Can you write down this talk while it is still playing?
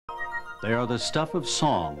They are the stuff of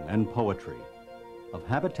song and poetry, of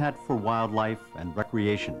habitat for wildlife and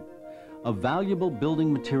recreation, of valuable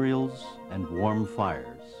building materials and warm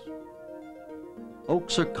fires.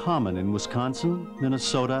 Oaks are common in Wisconsin,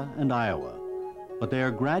 Minnesota, and Iowa, but they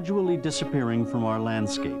are gradually disappearing from our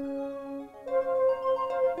landscape.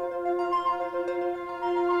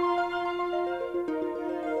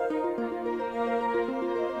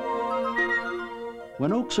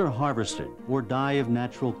 When oaks are harvested or die of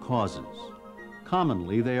natural causes,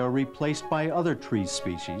 commonly they are replaced by other tree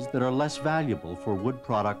species that are less valuable for wood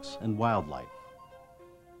products and wildlife.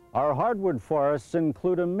 Our hardwood forests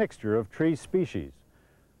include a mixture of tree species,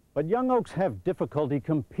 but young oaks have difficulty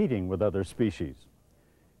competing with other species.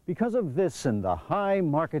 Because of this and the high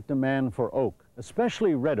market demand for oak,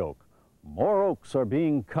 especially red oak, more oaks are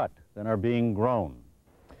being cut than are being grown.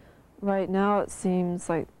 Right now it seems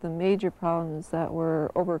like the major problem is that we're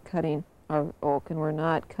overcutting our oak, and we're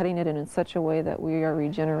not cutting it in such a way that we are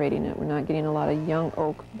regenerating it. We're not getting a lot of young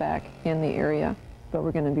oak back in the area, but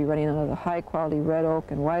we're going to be running out of the high quality red oak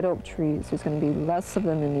and white oak trees. There's going to be less of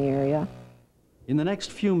them in the area. In the next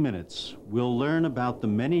few minutes, we'll learn about the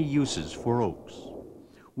many uses for oaks.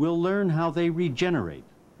 We'll learn how they regenerate,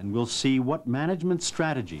 and we'll see what management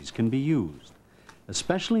strategies can be used,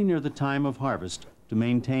 especially near the time of harvest, to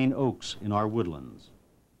maintain oaks in our woodlands.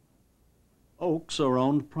 Oaks are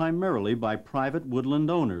owned primarily by private woodland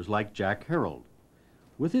owners like Jack Harold.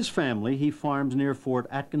 With his family, he farms near Fort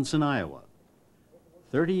Atkinson, Iowa.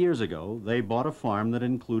 30 years ago, they bought a farm that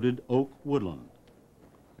included oak woodland.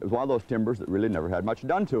 It was one of those timbers that really never had much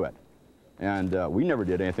done to it. And we never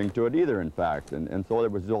did anything to it either, in fact. And so there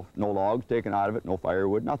was no logs taken out of it, no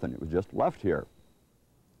firewood, nothing. It was just left here.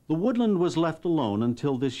 The woodland was left alone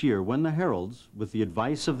until this year when the Harolds, with the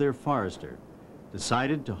advice of their forester,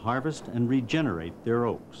 decided to harvest and regenerate their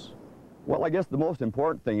oaks. Well, I guess the most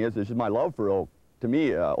important thing is my love for oak. To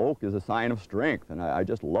me, oak is a sign of strength, and I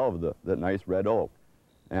just love the nice red oak.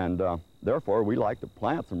 And therefore, we like to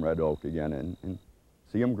plant some red oak again and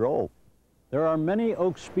see them grow. There are many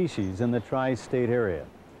oak species in the tri-state area.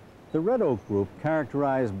 The red oak group,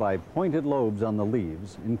 characterized by pointed lobes on the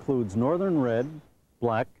leaves, includes northern red,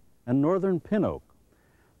 black, and northern pin oak.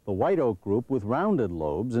 The white oak group with rounded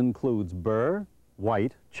lobes includes burr,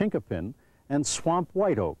 white, chinkapin, and swamp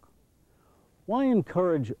white oak. Why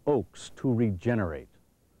encourage oaks to regenerate?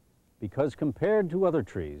 Because compared to other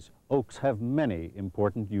trees, oaks have many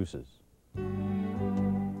important uses.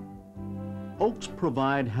 Oaks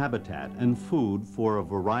provide habitat and food for a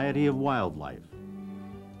variety of wildlife.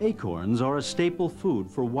 Acorns are a staple food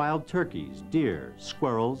for wild turkeys, deer,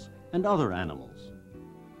 squirrels, and other animals.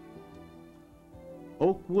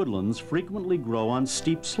 Oak woodlands frequently grow on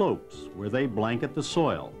steep slopes where they blanket the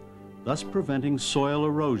soil, thus preventing soil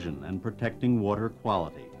erosion and protecting water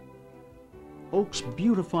quality. Oaks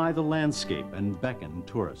beautify the landscape and beckon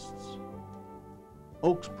tourists.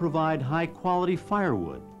 Oaks provide high-quality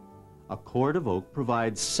firewood. A cord of oak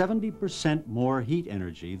provides 70% more heat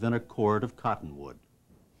energy than a cord of cottonwood.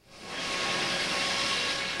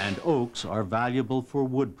 And oaks are valuable for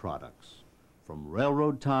wood products, from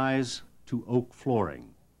railroad ties to oak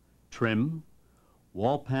flooring, trim,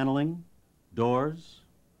 wall paneling, doors,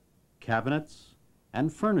 cabinets,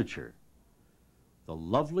 and furniture. The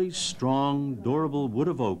lovely, strong, durable wood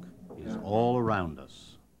of oak is all around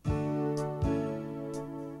us.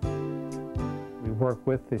 We work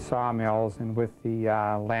with the sawmills and with the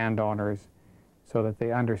landowners so that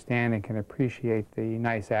they understand and can appreciate the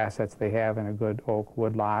nice assets they have in a good oak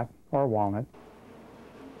woodlot or walnut.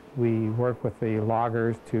 We work with the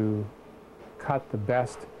loggers to cut the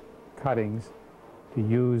best cuttings, to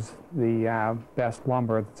use the best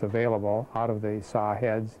lumber that's available out of the saw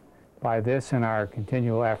heads. By this and our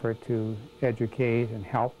continual effort to educate and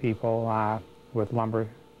help people with lumber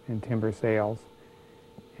and timber sales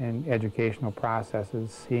and educational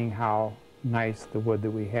processes, seeing how nice the wood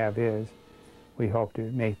that we have is, we hope to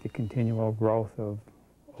make the continual growth of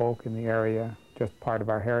oak in the area just part of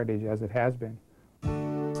our heritage as it has been.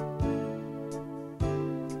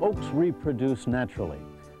 Oaks reproduce naturally,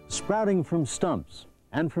 sprouting from stumps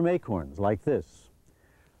and from acorns like this.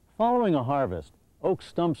 Following a harvest, oak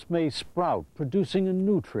stumps may sprout, producing a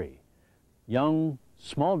new tree. Young,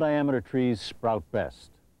 small diameter trees sprout best.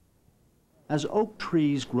 As oak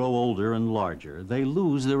trees grow older and larger, they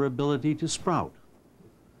lose their ability to sprout.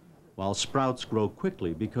 While sprouts grow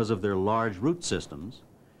quickly because of their large root systems,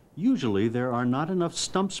 usually there are not enough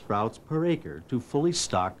stump sprouts per acre to fully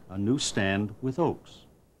stock a new stand with oaks.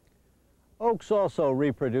 Oaks also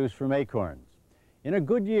reproduce from acorns. In a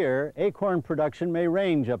good year, acorn production may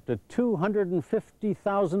range up to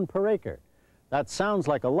 250,000 per acre. That sounds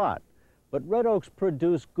like a lot, But red oaks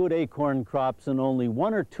produce good acorn crops in only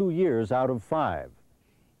 1 or 2 years out of 5.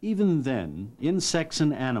 Even then, insects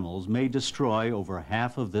and animals may destroy over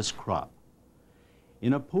half of this crop.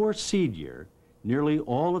 In a poor seed year, nearly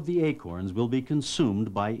all of the acorns will be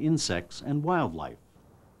consumed by insects and wildlife.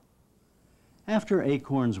 After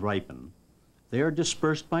acorns ripen, they are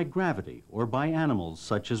dispersed by gravity or by animals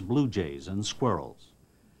such as blue jays and squirrels.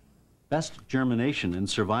 Best germination and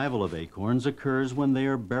survival of acorns occurs when they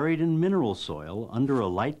are buried in mineral soil under a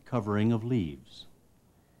light covering of leaves.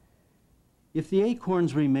 If the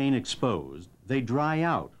acorns remain exposed, they dry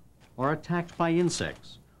out, are attacked by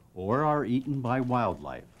insects, or are eaten by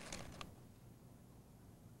wildlife.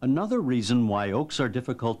 Another reason why oaks are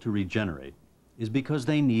difficult to regenerate is because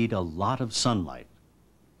they need a lot of sunlight.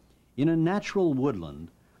 In a natural woodland,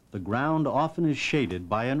 the ground often is shaded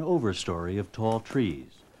by an overstory of tall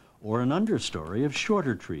trees, or an understory of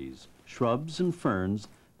shorter trees, shrubs and ferns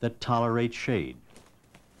that tolerate shade.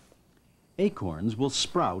 Acorns will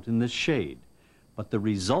sprout in this shade, but the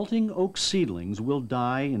resulting oak seedlings will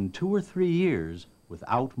die in 2 or 3 years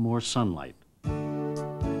without more sunlight.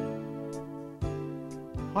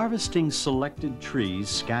 Harvesting selected trees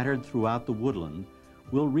scattered throughout the woodland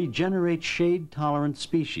will regenerate shade-tolerant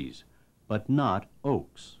species, but not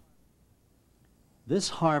oaks. This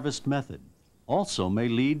harvest method also may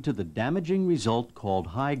lead to the damaging result called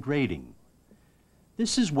high grading.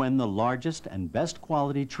 This is when the largest and best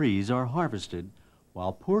quality trees are harvested,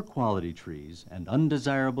 while poor quality trees and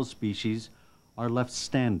undesirable species are left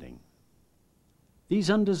standing. These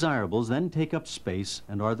undesirables then take up space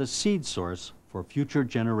and are the seed source for future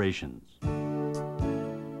generations.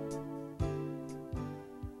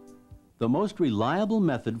 The most reliable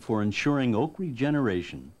method for ensuring oak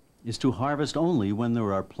regeneration is to harvest only when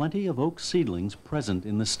there are plenty of oak seedlings present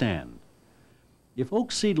in the stand. If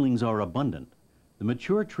oak seedlings are abundant, the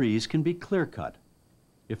mature trees can be clear-cut.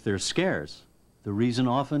 If they're scarce, the reason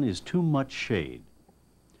often is too much shade.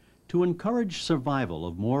 To encourage survival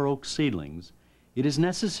of more oak seedlings, it is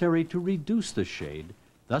necessary to reduce the shade,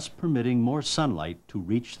 thus permitting more sunlight to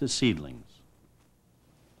reach the seedlings.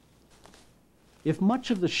 If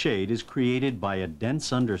much of the shade is created by a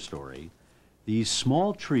dense understory, these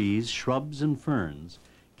small trees, shrubs, and ferns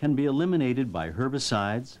can be eliminated by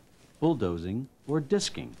herbicides, bulldozing, or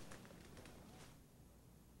disking.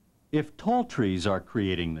 If tall trees are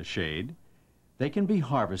creating the shade, they can be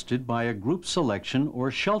harvested by a group selection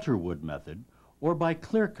or shelter wood method, or by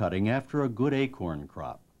clear cutting after a good acorn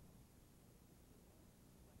crop.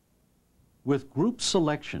 With group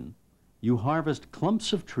selection, you harvest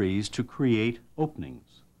clumps of trees to create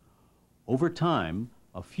openings. Over time,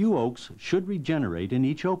 a few oaks should regenerate in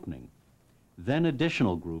each opening. Then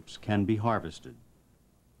additional groups can be harvested.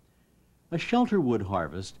 A shelter wood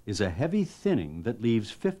harvest is a heavy thinning that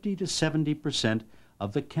leaves 50 to 70%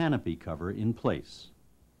 of the canopy cover in place.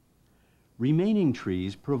 Remaining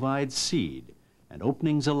trees provide seed, and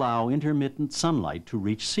openings allow intermittent sunlight to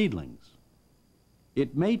reach seedlings.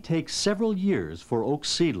 It may take several years for oak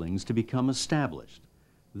seedlings to become established.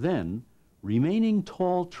 Then, remaining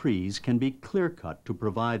tall trees can be clear-cut to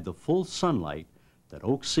provide the full sunlight that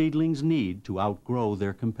oak seedlings need to outgrow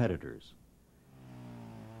their competitors.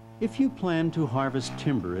 If you plan to harvest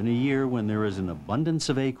timber in a year when there is an abundance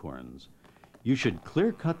of acorns, you should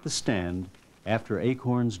clear-cut the stand after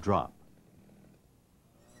acorns drop.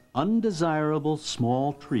 Undesirable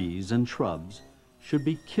small trees and shrubs should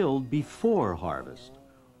be killed before harvest,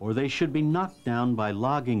 or they should be knocked down by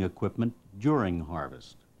logging equipment during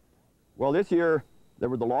harvest. Well, this year, the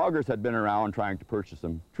loggers had been around trying to purchase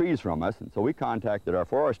some trees from us, and so we contacted our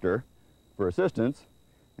forester for assistance,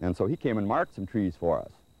 and so he came and marked some trees for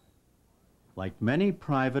us. Like many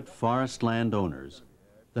private forest landowners,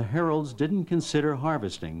 the Herolds didn't consider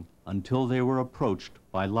harvesting until they were approached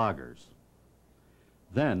by loggers.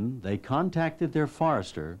 Then they contacted their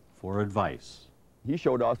forester for advice. He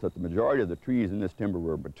showed us that the majority of the trees in this timber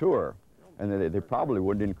were mature, and that they probably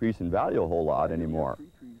wouldn't increase in value a whole lot anymore.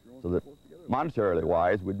 So that monetarily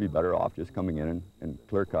wise, we'd be better off just coming in and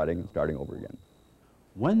clear cutting and starting over again.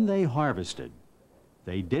 When they harvested,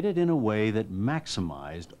 they did it in a way that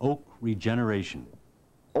maximized oak regeneration.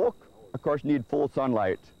 Oak, of course, need full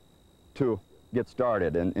sunlight to get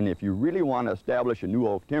started, and if you really want to establish a new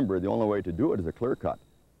oak timber, the only way to do it is a clear cut.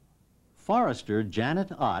 Forester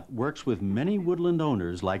Janet Ott works with many woodland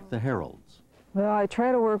owners like the Herolds. Well, I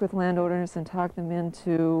try to work with landowners and talk them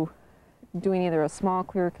into doing either a small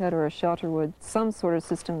clear cut or a shelter wood, some sort of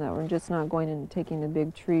system that we're just not going in and taking the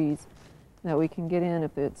big trees, that we can get in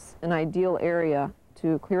if it's an ideal area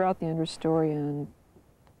to clear out the understory and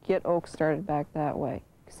get oak started back that way.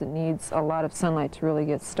 because it needs a lot of sunlight to really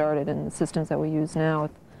get started, and the systems that we use now,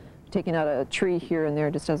 with taking out a tree here and there,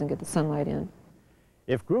 just doesn't get the sunlight in.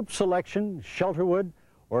 If group selection, shelterwood,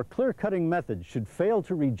 or clear-cutting methods should fail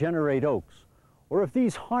to regenerate oaks, or if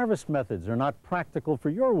these harvest methods are not practical for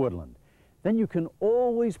your woodland, then you can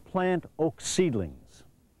always plant oak seedlings.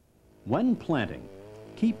 When planting,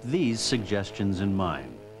 keep these suggestions in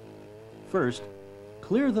mind. First,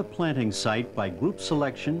 clear the planting site by group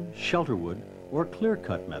selection, shelterwood, or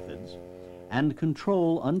clear-cut methods, and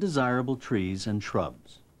control undesirable trees and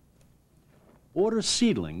shrubs. Order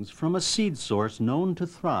seedlings from a seed source known to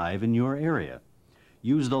thrive in your area.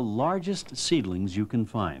 Use the largest seedlings you can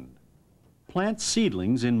find. Plant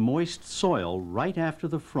seedlings in moist soil right after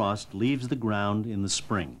the frost leaves the ground in the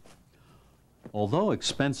spring. Although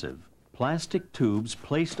expensive, plastic tubes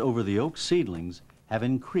placed over the oak seedlings have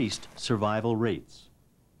increased survival rates.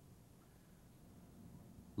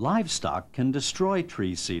 Livestock can destroy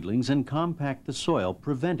tree seedlings and compact the soil,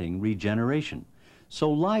 preventing regeneration. So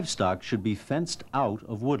livestock should be fenced out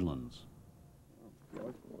of woodlands.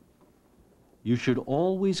 You should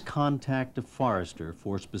always contact a forester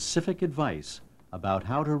for specific advice about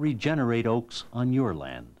how to regenerate oaks on your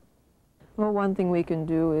land. Well, one thing we can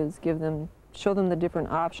do is show them the different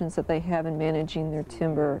options that they have in managing their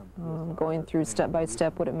timber, going through step by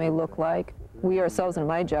step what it may look like. We ourselves, in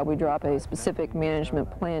my job, we draw up a specific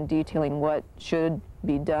management plan detailing what should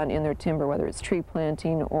be done in their timber, whether it's tree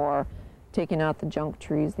planting or taking out the junk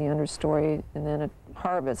trees, the understory, and then a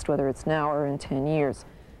harvest, whether it's now or in 10 years.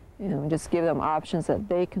 And just give them options that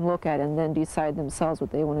they can look at and then decide themselves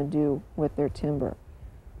what they want to do with their timber.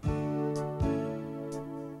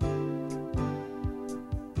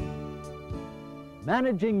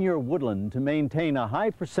 Managing your woodland to maintain a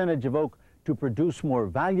high percentage of oak to produce more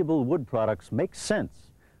valuable wood products makes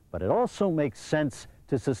sense, but it also makes sense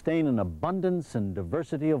to sustain an abundance and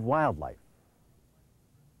diversity of wildlife.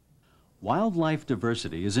 Wildlife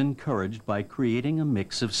diversity is encouraged by creating a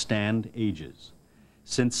mix of stand ages,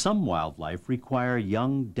 since some wildlife require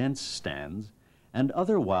young, dense stands, and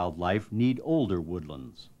other wildlife need older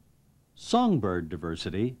woodlands. Songbird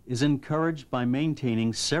diversity is encouraged by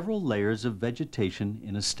maintaining several layers of vegetation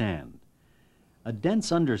in a stand. A dense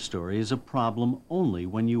understory is a problem only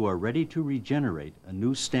when you are ready to regenerate a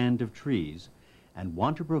new stand of trees and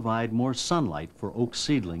want to provide more sunlight for oak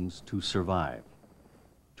seedlings to survive.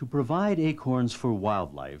 To provide acorns for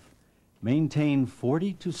wildlife, maintain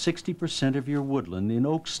 40 to 60% of your woodland in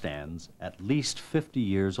oak stands at least 50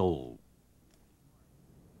 years old.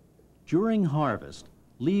 During harvest,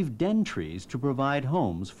 leave den trees to provide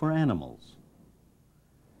homes for animals.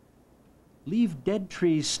 Leave dead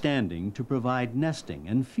trees standing to provide nesting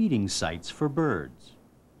and feeding sites for birds.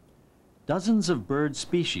 Dozens of bird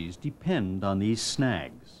species depend on these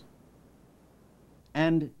snags.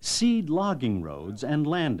 And seed logging roads and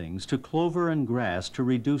landings to clover and grass to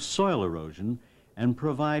reduce soil erosion and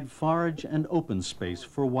provide forage and open space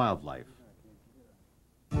for wildlife.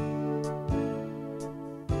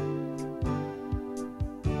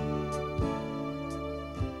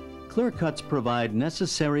 Clear cuts provide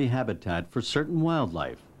necessary habitat for certain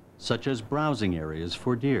wildlife, such as browsing areas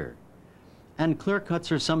for deer. And clear cuts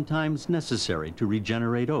are sometimes necessary to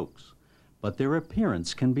regenerate oaks, but their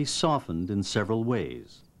appearance can be softened in several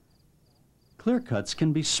ways. Clear cuts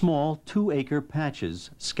can be small 2-acre patches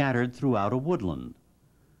scattered throughout a woodland.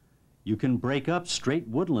 You can break up straight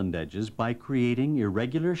woodland edges by creating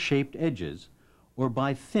irregular shaped edges or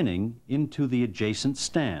by thinning into the adjacent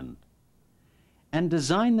stand. And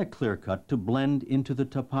design the clear cut to blend into the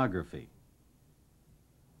topography.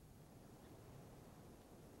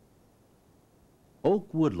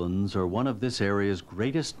 Oak woodlands are one of this area's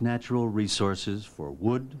greatest natural resources for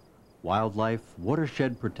wood, wildlife,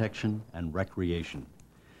 watershed protection, and recreation.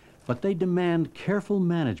 But they demand careful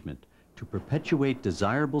management to perpetuate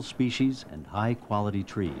desirable species and high-quality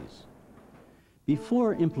trees.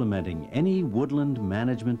 Before implementing any woodland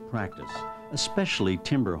management practice, especially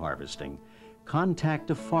timber harvesting,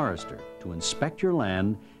 contact a forester to inspect your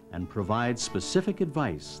land and provide specific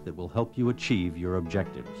advice that will help you achieve your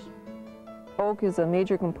objectives. Oak is a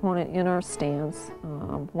major component in our stands.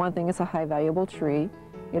 One thing, it's a high valuable tree.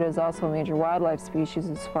 It is also a major wildlife species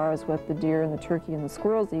as far as what the deer and the turkey and the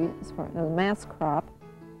squirrels eat, as far as the mast crop.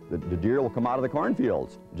 The deer will come out of the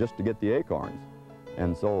cornfields just to get the acorns.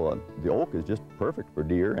 And so the oak is just perfect for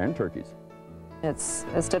deer and turkeys. It's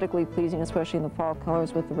aesthetically pleasing, especially in the fall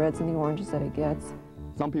colors with the reds and the oranges that it gets.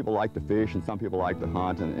 Some people like to fish and some people like to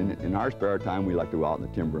hunt, and in our spare time we like to go out in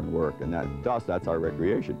the timber and work, and to us that's our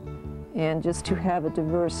recreation. And just to have a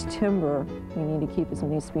diverse timber, we need to keep as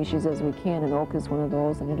many species as we can, and oak is one of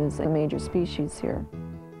those, and it is a major species here.